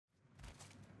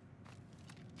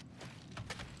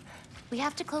We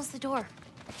have to close the door.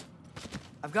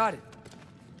 I've got it.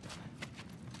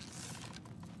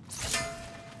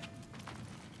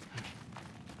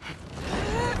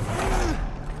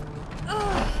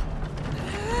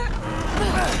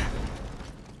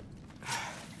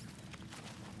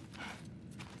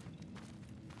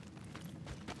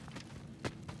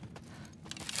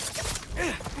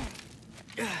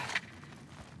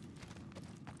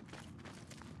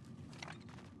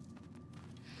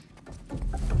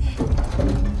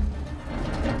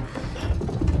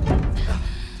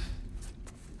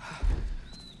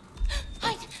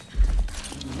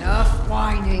 Enough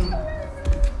whining.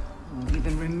 Won't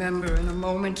even remember in a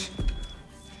moment.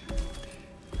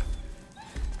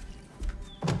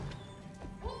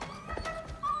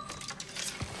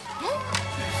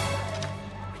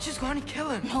 We're just going to kill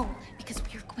him. No, because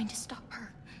we are going to stop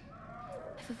her.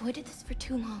 I've avoided this for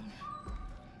too long.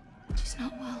 She's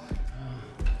not well.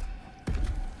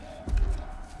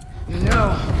 You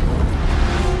know,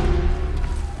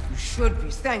 you should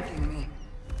be thanking me.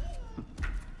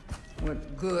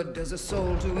 What good does a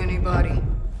soul do anybody?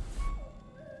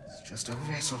 It's just a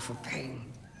vessel for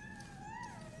pain.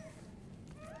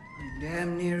 I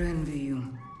damn near envy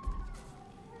you.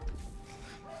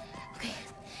 Okay,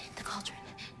 the cauldron.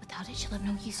 Without it, she'll have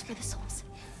no use for the souls.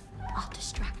 I'll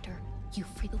distract her. You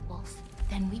free the wolf.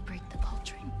 Then we break the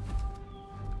cauldron.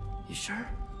 You sure?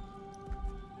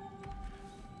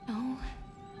 No.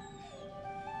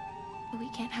 But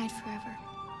we can't hide forever.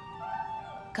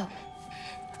 Go.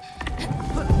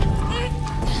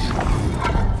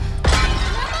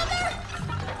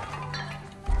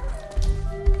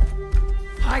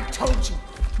 I told you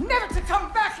never to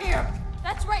come back here!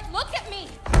 That's right, look at me!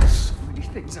 So many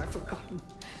things I've forgotten.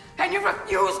 And you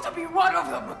refuse to be one of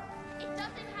them! It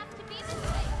doesn't have to be this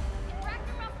way. If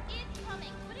Ragnarok is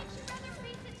coming, wouldn't you rather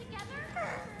face it together?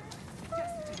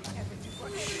 Destiny never did for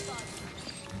anybody.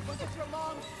 Was it your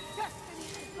mom's destiny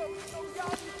to grow so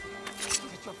young?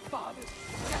 Was it your father's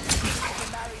destiny to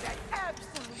marry that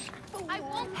absolute fool? I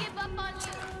won't give up on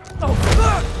you.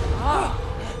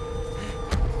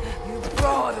 You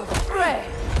brought a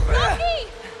friend! Loki!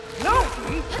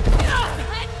 Loki? Let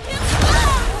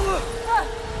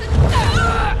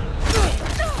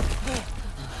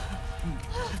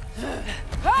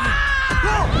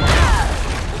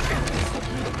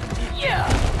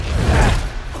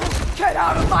Get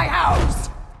out of my house!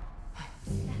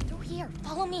 Through here,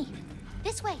 follow me.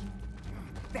 This way.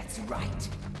 That's right.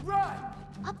 Run!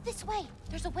 Up this way.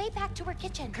 There's a way back to her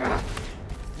kitchen.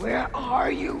 Where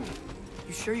are you?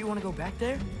 You sure you want to go back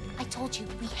there? I told you,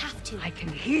 we have to. I can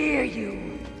hear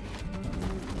you.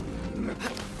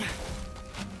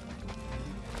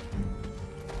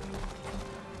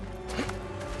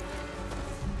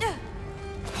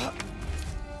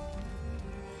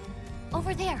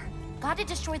 Over there. Gotta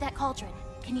destroy that cauldron.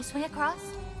 Can you swing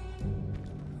across?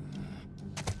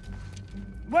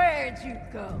 Where'd you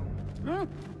go? Hmm?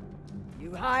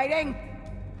 You hiding?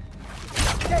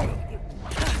 Say it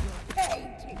was your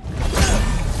painting.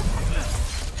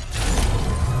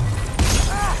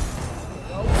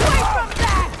 Away from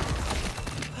that!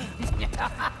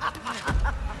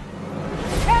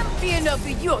 Champion of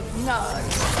the Jotnar,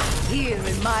 here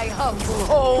in my humble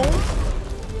home.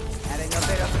 Having a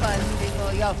bit of fun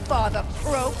before your father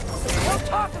croaks. Don't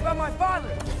talk about my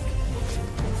father!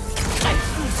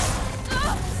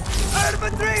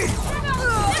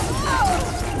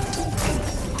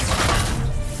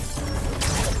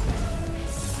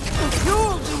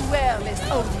 You'll do well as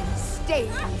Odin's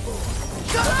stable boy.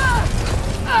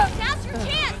 Now's your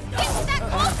chance! Get to that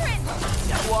cauldron!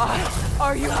 Why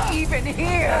are you even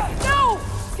here? No!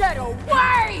 Get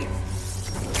away!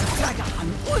 Gotta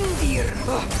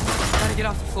get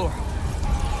off the floor.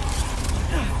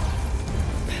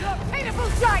 The pitiful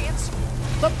giants!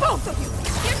 The both of you!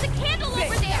 There's a candle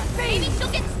over there! Maybe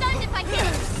she'll get stunned if I hit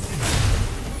her!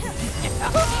 She's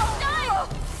stunned!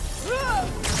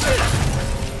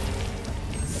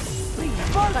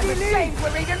 I'm ashamed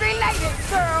we're even related,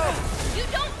 girl! You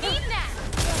don't mean that!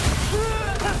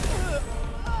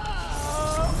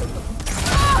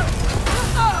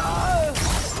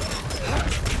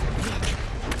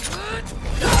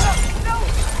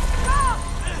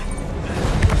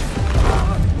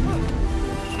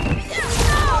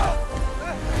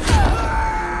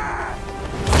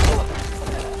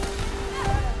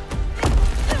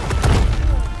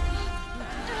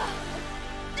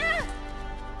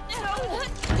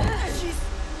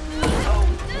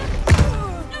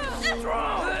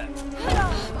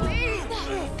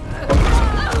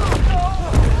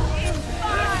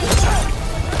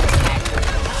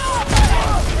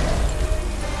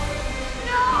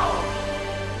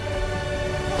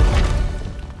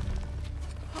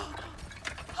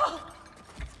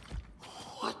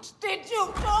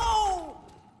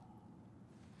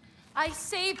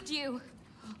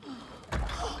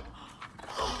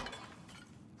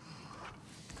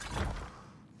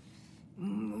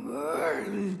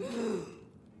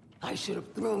 should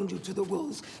have thrown you to the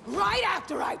wolves right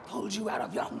after I pulled you out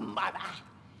of your mother.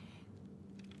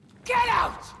 Get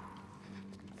out!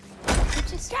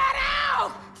 Just... Get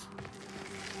out!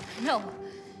 No.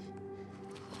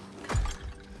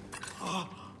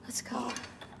 Let's go.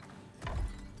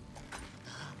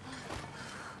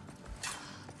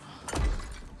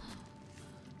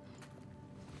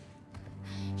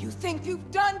 You think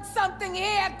you've done something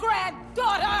here,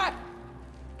 granddaughter?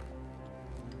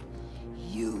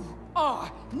 You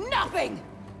are nothing!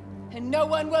 And no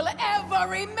one will ever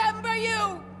remember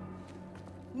you!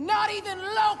 Not even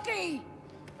Loki!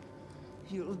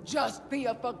 You'll just be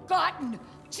a forgotten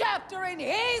chapter in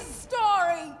his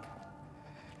story!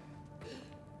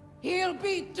 He'll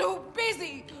be too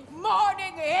busy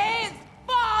mourning his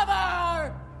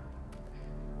father!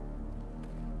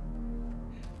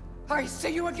 I see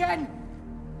you again!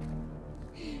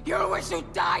 You'll wish you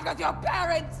died with your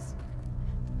parents!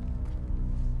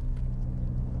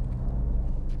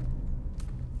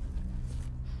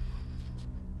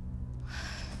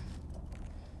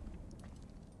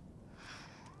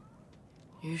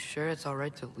 You sure it's all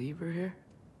right to leave her here?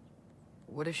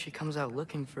 What if she comes out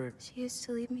looking for... She used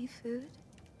to leave me food.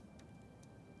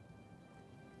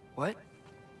 What?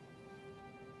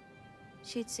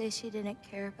 She'd say she didn't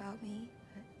care about me,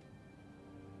 but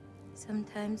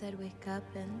sometimes I'd wake up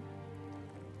and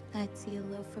I'd see a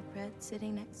loaf of bread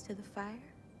sitting next to the fire.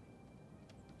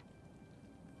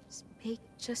 Just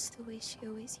baked just the way she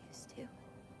always used to.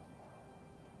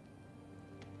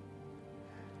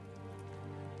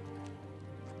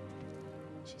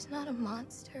 She's not a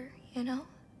monster, you know?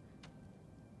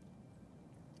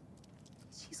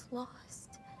 She's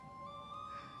lost.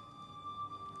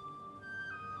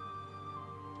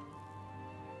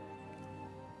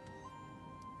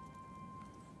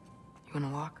 You wanna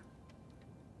walk?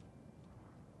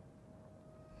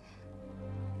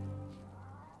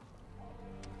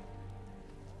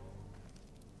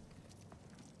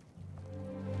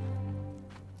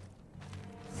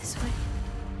 This way.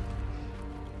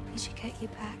 We should get you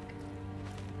back.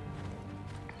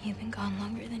 You've been gone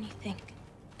longer than you think.